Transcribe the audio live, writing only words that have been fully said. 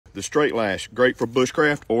The straight lash, great for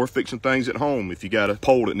bushcraft or fixing things at home if you got a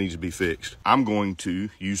pole that needs to be fixed. I'm going to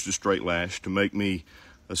use the straight lash to make me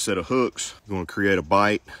a set of hooks. I'm going to create a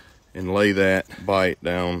bite and lay that bite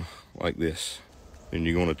down like this. Then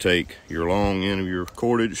you're going to take your long end of your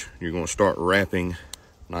cordage, you're going to start wrapping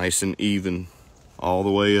nice and even all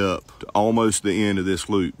the way up to almost the end of this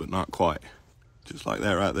loop, but not quite. Just like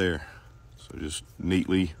that right there. So just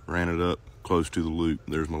neatly ran it up close to the loop.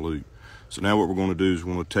 There's my loop. So now what we're going to do is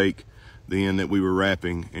we're going to take the end that we were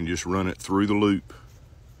wrapping and just run it through the loop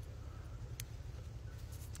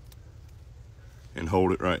and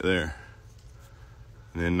hold it right there.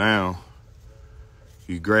 And then now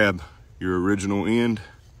you grab your original end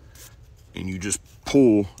and you just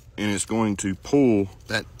pull, and it's going to pull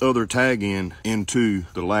that other tag end into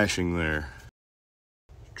the lashing there.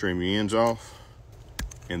 Trim your ends off,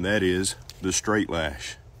 and that is the straight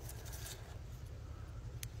lash.